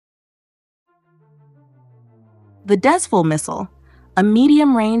The Dezful missile, a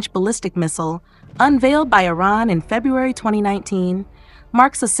medium-range ballistic missile unveiled by Iran in February 2019,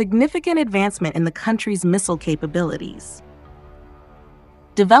 marks a significant advancement in the country's missile capabilities.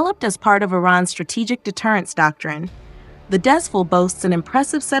 Developed as part of Iran's strategic deterrence doctrine, the Dezful boasts an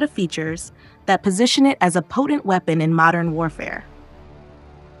impressive set of features that position it as a potent weapon in modern warfare.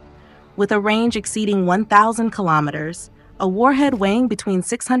 With a range exceeding 1,000 kilometers, a warhead weighing between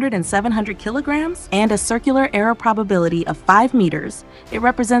 600 and 700 kilograms, and a circular error probability of 5 meters, it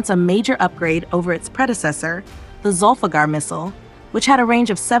represents a major upgrade over its predecessor, the Zulfiqar missile, which had a range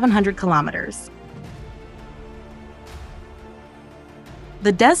of 700 kilometers.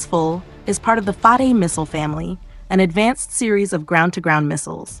 The Dezful is part of the Fateh missile family, an advanced series of ground-to-ground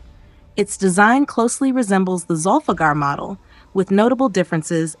missiles. Its design closely resembles the Zulfiqar model, with notable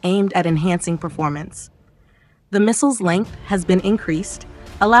differences aimed at enhancing performance. The missile's length has been increased,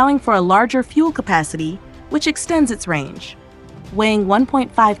 allowing for a larger fuel capacity, which extends its range. Weighing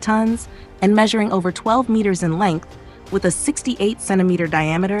 1.5 tons and measuring over 12 meters in length, with a 68-centimeter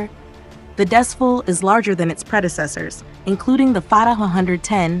diameter, the Dezful is larger than its predecessors, including the Fateh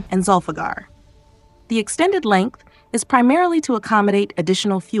 110 and Zulfiqar. The extended length is primarily to accommodate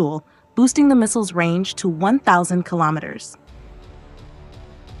additional fuel, boosting the missile's range to 1,000 kilometers.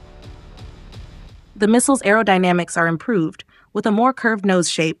 The missile's aerodynamics are improved, with a more curved nose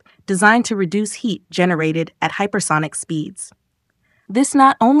shape designed to reduce heat generated at hypersonic speeds. This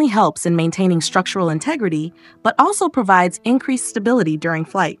not only helps in maintaining structural integrity, but also provides increased stability during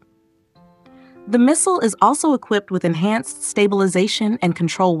flight. The missile is also equipped with enhanced stabilization and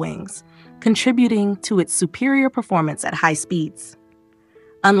control wings, contributing to its superior performance at high speeds.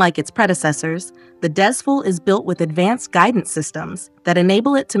 Unlike its predecessors, the Dezful is built with advanced guidance systems that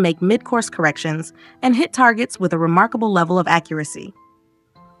enable it to make mid-course corrections and hit targets with a remarkable level of accuracy.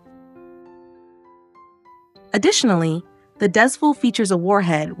 Additionally, the Dezful features a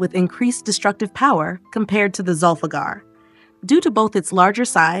warhead with increased destructive power compared to the Zulfiqar, due to both its larger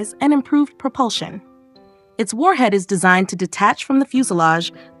size and improved propulsion. Its warhead is designed to detach from the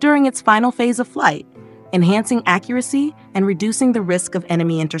fuselage during its final phase of flight, enhancing accuracy and reducing the risk of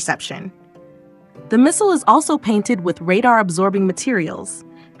enemy interception. The missile is also painted with radar-absorbing materials,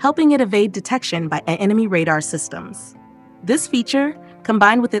 helping it evade detection by enemy radar systems. This feature,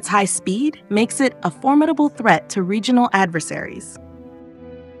 combined with its high speed, makes it a formidable threat to regional adversaries.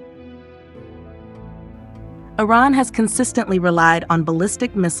 Iran has consistently relied on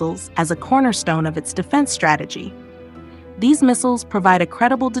ballistic missiles as a cornerstone of its defense strategy. These missiles provide a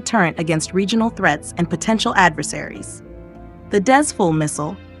credible deterrent against regional threats and potential adversaries. The Dezful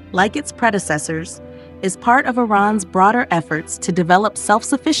missile, like its predecessors, is part of Iran's broader efforts to develop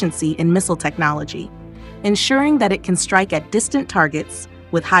self-sufficiency in missile technology, ensuring that it can strike at distant targets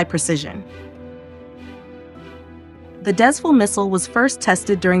with high precision. The Dezful missile was first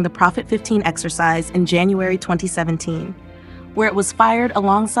tested during the Prophet 15 exercise in January 2017, where it was fired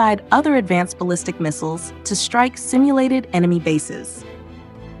alongside other advanced ballistic missiles to strike simulated enemy bases.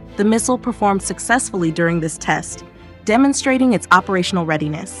 The missile performed successfully during this test, demonstrating its operational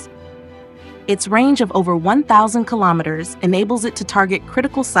readiness. Its range of over 1,000 kilometers enables it to target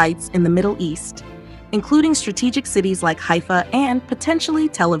critical sites in the Middle East, including strategic cities like Haifa and, potentially,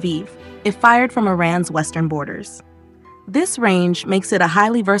 Tel Aviv, if fired from Iran's western borders. This range makes it a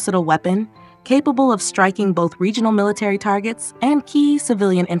highly versatile weapon, capable of striking both regional military targets and key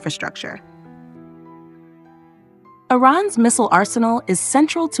civilian infrastructure. Iran's missile arsenal is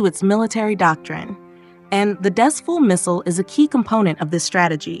central to its military doctrine, and the Dezful missile is a key component of this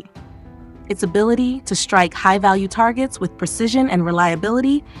strategy. Its ability to strike high-value targets with precision and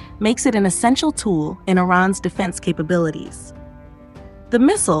reliability makes it an essential tool in Iran's defense capabilities. The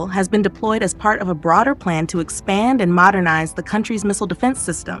missile has been deployed as part of a broader plan to expand and modernize the country's missile defense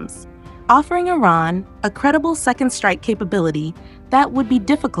systems, offering Iran a credible second strike capability that would be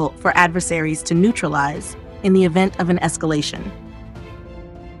difficult for adversaries to neutralize in the event of an escalation.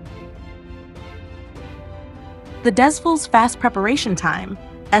 The Dezful's fast preparation time,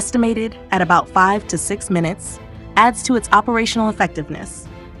 estimated at about 5 to 6 minutes, adds to its operational effectiveness,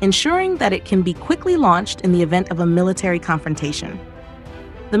 ensuring that it can be quickly launched in the event of a military confrontation.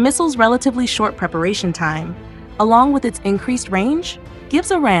 The missile's relatively short preparation time, along with its increased range,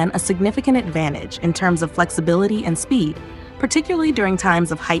 gives Iran a significant advantage in terms of flexibility and speed, particularly during times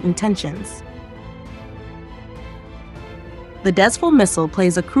of heightened tensions. The Dezful missile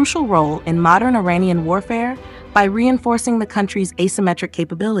plays a crucial role in modern Iranian warfare by reinforcing the country's asymmetric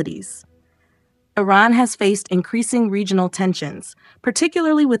capabilities. Iran has faced increasing regional tensions,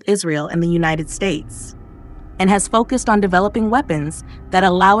 particularly with Israel and the United States. and has focused on developing weapons that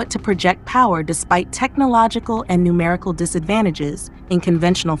allow it to project power despite technological and numerical disadvantages in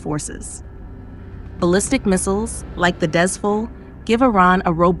conventional forces. Ballistic missiles, like the Dezful, give Iran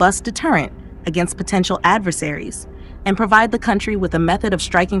a robust deterrent against potential adversaries and provide the country with a method of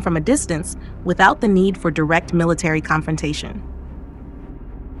striking from a distance without the need for direct military confrontation.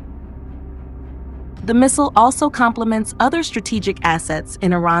 The missile also complements other strategic assets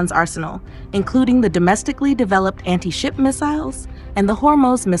in Iran's arsenal, including the domestically developed anti-ship missiles and the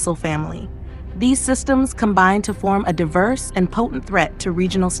Hormuz missile family. These systems combine to form a diverse and potent threat to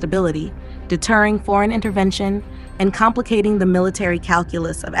regional stability, deterring foreign intervention and complicating the military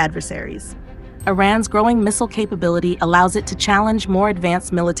calculus of adversaries. Iran's growing missile capability allows it to challenge more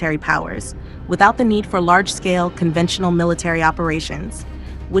advanced military powers without the need for large-scale conventional military operations,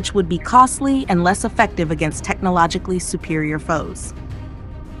 which would be costly and less effective against technologically superior foes.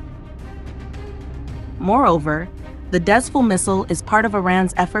 Moreover, the Dezful missile is part of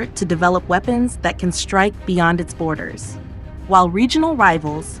Iran's effort to develop weapons that can strike beyond its borders. While regional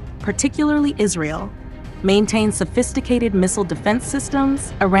rivals, particularly Israel, maintain sophisticated missile defense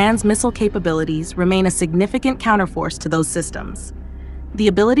systems, Iran's missile capabilities remain a significant counterforce to those systems. The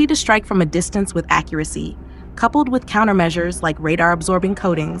ability to strike from a distance with accuracy, coupled with countermeasures like radar-absorbing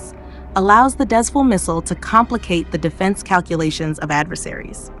coatings, allows the Dezful missile to complicate the defense calculations of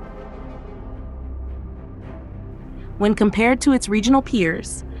adversaries. When compared to its regional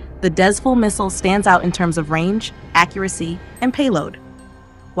peers, the Dezful missile stands out in terms of range, accuracy, and payload.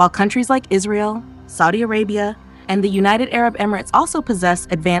 While countries like Israel, Saudi Arabia, and the United Arab Emirates also possess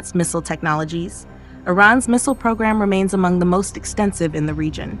advanced missile technologies, Iran's missile program remains among the most extensive in the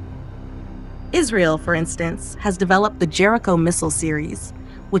region. Israel, for instance, has developed the Jericho missile series,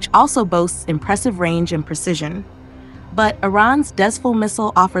 which also boasts impressive range and precision. But Iran's Dezful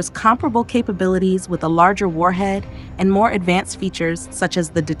missile offers comparable capabilities with a larger warhead and more advanced features such as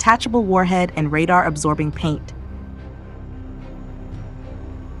the detachable warhead and radar-absorbing paint.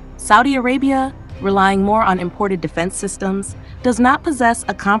 Saudi Arabia, relying more on imported defense systems, does not possess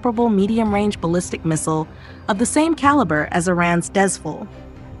a comparable medium-range ballistic missile of the same caliber as Iran's Dezful.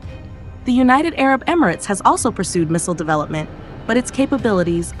 The United Arab Emirates has also pursued missile development, but its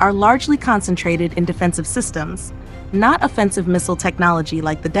capabilities are largely concentrated in defensive systems, not offensive missile technology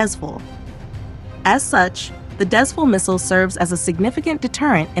like the Dezful. As such, the Dezful missile serves as a significant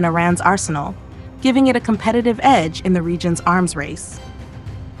deterrent in Iran's arsenal, giving it a competitive edge in the region's arms race.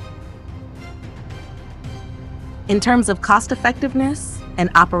 In terms of cost-effectiveness and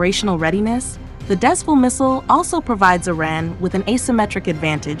operational readiness, the Dezful missile also provides Iran with an asymmetric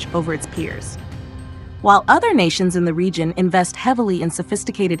advantage over its peers. While other nations in the region invest heavily in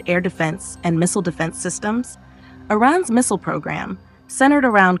sophisticated air defense and missile defense systems, Iran's missile program, centered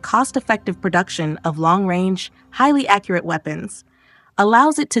around cost-effective production of long-range, highly accurate weapons,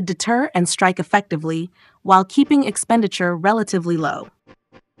 allows it to deter and strike effectively while keeping expenditure relatively low.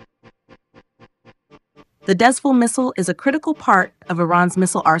 The Dezful missile is a critical part of Iran's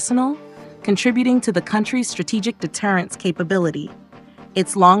missile arsenal, contributing to the country's strategic deterrence capability.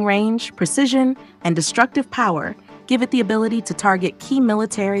 Its long-range, precision, and destructive power give it the ability to target key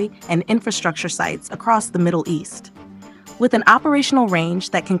military and infrastructure sites across the Middle East. With an operational range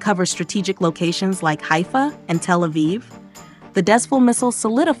that can cover strategic locations like Haifa and Tel Aviv, the Dezful missile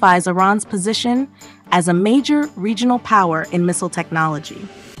solidifies Iran's position as a major regional power in missile technology.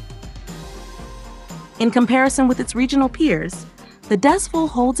 In comparison with its regional peers, the Dezful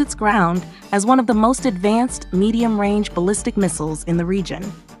holds its ground as one of the most advanced medium-range ballistic missiles in the region.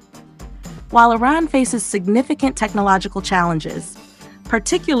 While Iran faces significant technological challenges,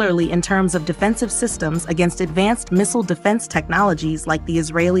 particularly in terms of defensive systems against advanced missile defense technologies like the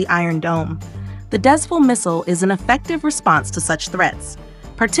Israeli Iron Dome, the Dezful missile is an effective response to such threats,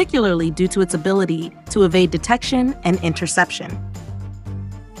 particularly due to its ability to evade detection and interception.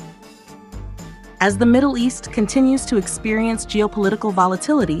 As the Middle East continues to experience geopolitical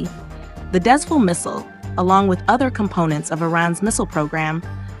volatility, the Dezful missile, along with other components of Iran's missile program,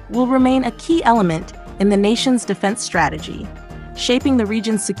 will remain a key element in the nation's defense strategy, shaping the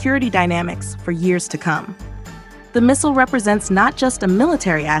region's security dynamics for years to come. The missile represents not just a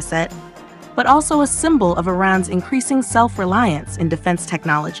military asset, but also a symbol of Iran's increasing self-reliance in defense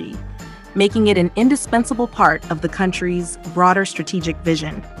technology, making it an indispensable part of the country's broader strategic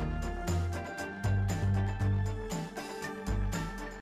vision.